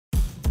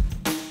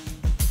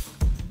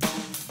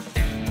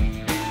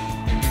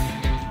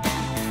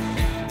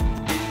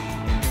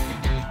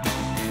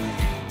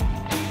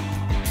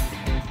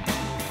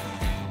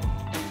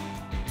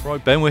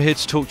Right, Ben, we're here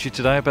to talk to you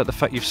today about the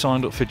fact you've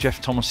signed up for Jeff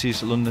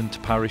Thomas's London to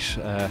Paris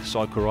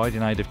cycle ride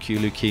in aid of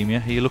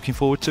Leukaemia. Are you looking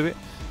forward to it?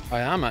 I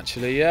am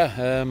actually,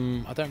 yeah.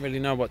 I don't really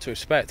know what to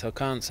expect. I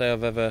can't say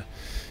I've ever,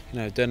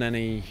 done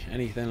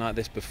anything like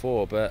this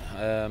before, but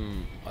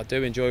I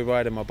do enjoy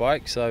riding my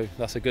bike, so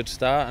that's a good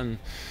start.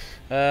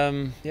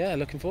 And yeah,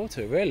 looking forward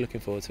to it. Really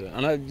looking forward to it.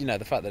 I know,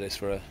 the fact that it's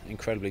for an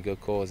incredibly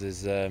good cause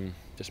is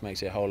just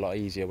makes it a whole lot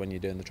easier when you're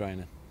doing the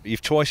training.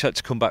 You've twice had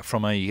to come back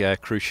from a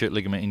cruciate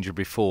ligament injury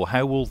before.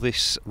 How will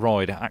this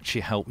ride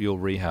actually help your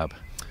rehab?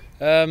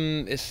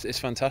 It's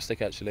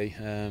fantastic actually.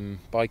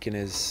 Biking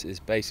is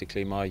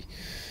basically my,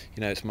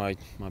 it's my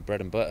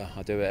bread and butter.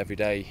 I do it every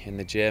day in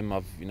the gym.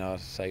 I've done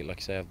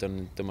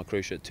my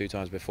cruciate 2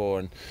 times before,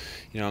 and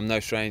I'm no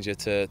stranger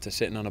to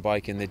sitting on a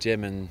bike in the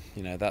gym, and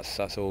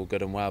that's all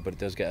good and well, but it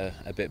does get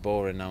a bit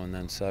boring now and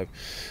then. So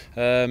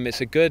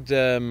it's a good,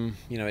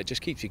 it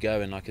just keeps you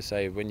going. Like I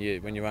say, when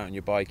you're out on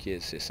your bike,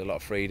 it's a lot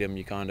of freedom.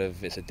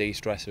 It's a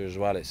de-stressor as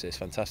well. It's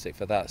fantastic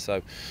for that.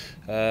 So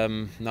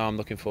no, I'm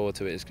looking forward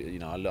to it.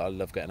 I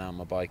love getting out on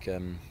my bike.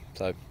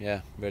 So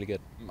yeah, really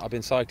good. I've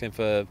been cycling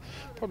for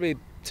probably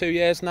 2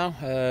 years now.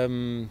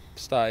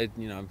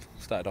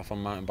 Started off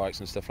on mountain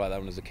bikes and stuff like that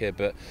when I was a kid,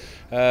 but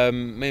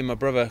me and my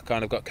brother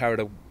kind of got carried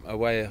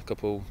away a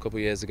couple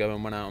years ago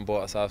and went out and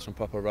bought ourselves some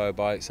proper road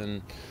bikes,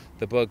 and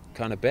the bug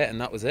kind of bit, and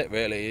that was it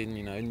really.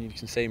 And you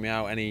can see me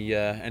out any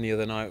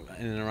other night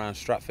in and around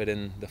Stratford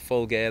in the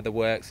full gear, the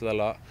works, the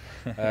lot,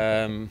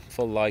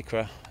 full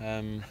lycra.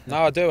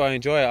 No, I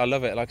enjoy it. I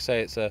love it. Like I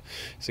say, it's a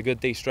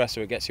good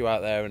de-stressor. It gets you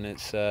out there, and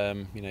it's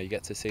you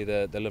get to see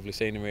the lovely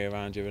scenery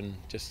around you, and you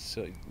just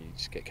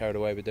get carried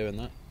away with doing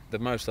that. The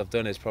most I've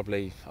done is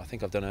probably, I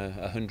think I've done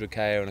a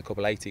 100k and a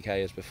couple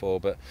 80k's before,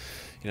 but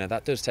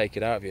that does take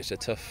it out of you. It's a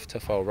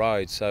tough old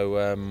ride.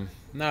 So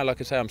no,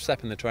 like I say, I'm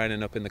stepping the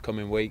training up in the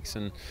coming weeks,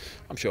 and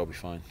I'm sure I'll be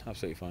fine,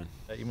 absolutely fine.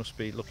 You must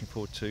be looking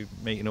forward to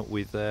meeting up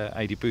with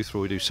Adi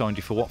Boothroyd, who signed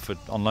you for Watford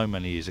on loan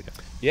many years ago.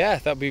 Yeah,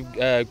 that'd be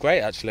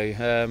great actually.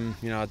 I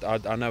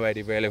know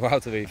Adi really well,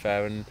 to be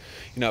fair, and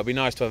it'd be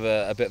nice to have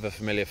a bit of a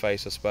familiar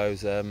face, I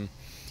suppose.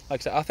 Like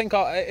I said, I think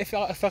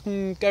if I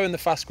can go in the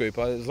fast group,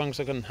 as long as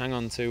I can hang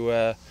on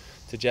to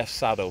Jeff's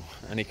saddle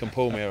and he can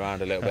pull me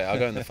around a little bit, I'll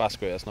go in the fast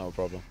group. That's not a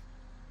problem.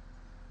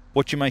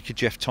 What do you make of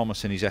Jeff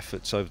Thomas and his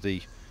efforts over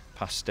the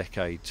past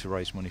decade to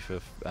raise money for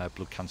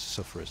blood cancer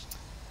sufferers?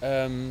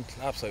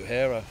 Absolute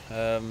hero.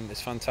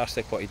 It's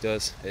fantastic what he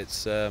does.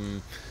 It's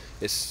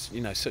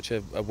such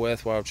a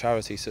worthwhile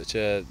charity, it's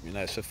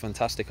a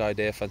fantastic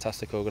idea,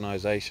 fantastic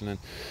organisation,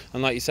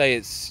 and like you say,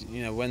 it's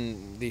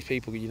when these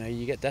people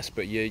you get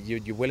desperate,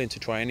 you're willing to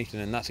try anything,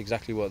 and that's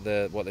exactly what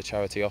the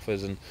charity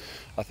offers. And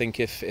I think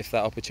if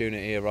that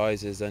opportunity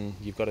arises, then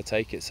you've got to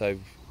take it. So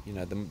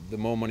the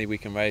more money we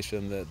can raise for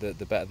them,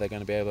 the better they're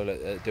going to be able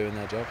at doing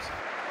their jobs.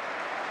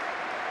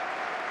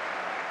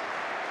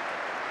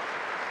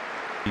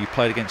 You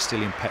played against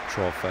Ilian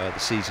Petrov. The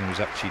season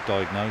was actually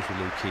diagnosed with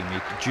leukemia.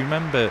 Do you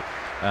remember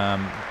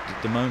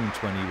the moment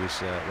when he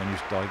was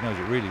diagnosed?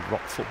 It really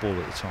rocked football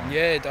at the time.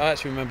 Yeah, I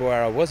actually remember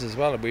where I was as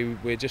well. We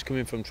were just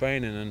coming from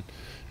training,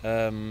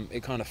 and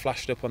it kind of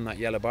flashed up on that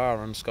yellow bar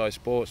on Sky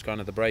Sports,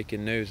 kind of the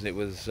breaking news. And it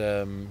was,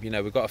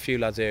 we've got a few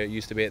lads here. It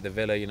used to be at the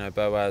Villa,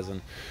 Boaz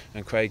and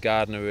Craig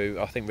Gardner, who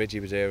I think Ridgie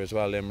was here as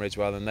well, Liam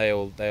Ridgewell, and they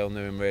all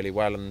knew him really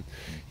well. And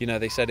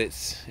they said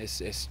it's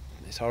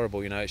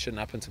horrible, it shouldn't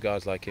happen to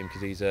guys like him,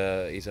 because he's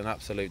an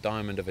absolute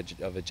diamond of a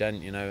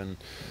gent, and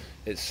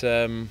it's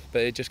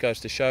but it just goes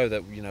to show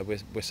that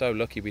we're so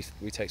lucky. We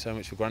take so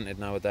much for granted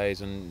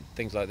nowadays, and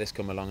things like this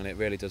come along, and it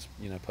really does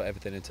put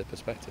everything into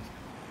perspective.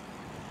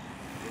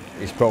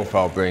 His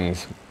profile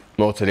brings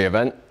more to the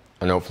event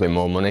and hopefully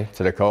more money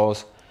to the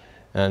cause,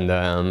 and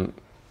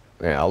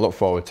yeah, I look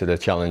forward to the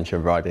challenge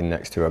of riding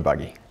next to a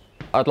Baggie.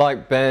 I'd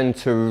like Ben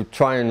to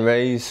try and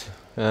raise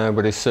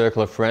with his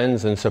circle of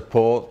friends and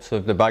support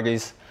of the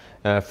Baggies,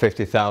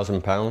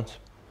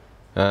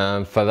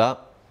 £50,000. For that,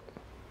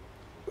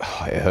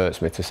 it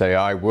hurts me to say,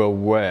 I will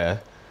wear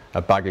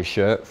a Baggie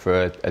shirt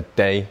for a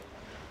day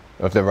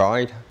of the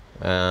ride.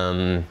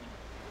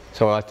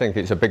 So I think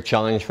it's a big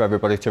challenge for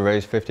everybody to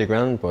raise 50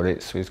 grand, but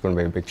it's going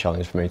to be a big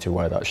challenge for me to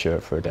wear that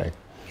shirt for a day.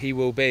 He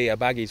will be a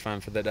Baggies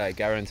fan for the day,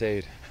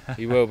 guaranteed.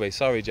 He will be.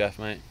 Sorry, Jeff,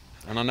 mate.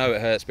 And I know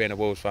it hurts being a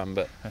Wolves fan,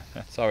 but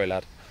sorry,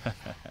 lad.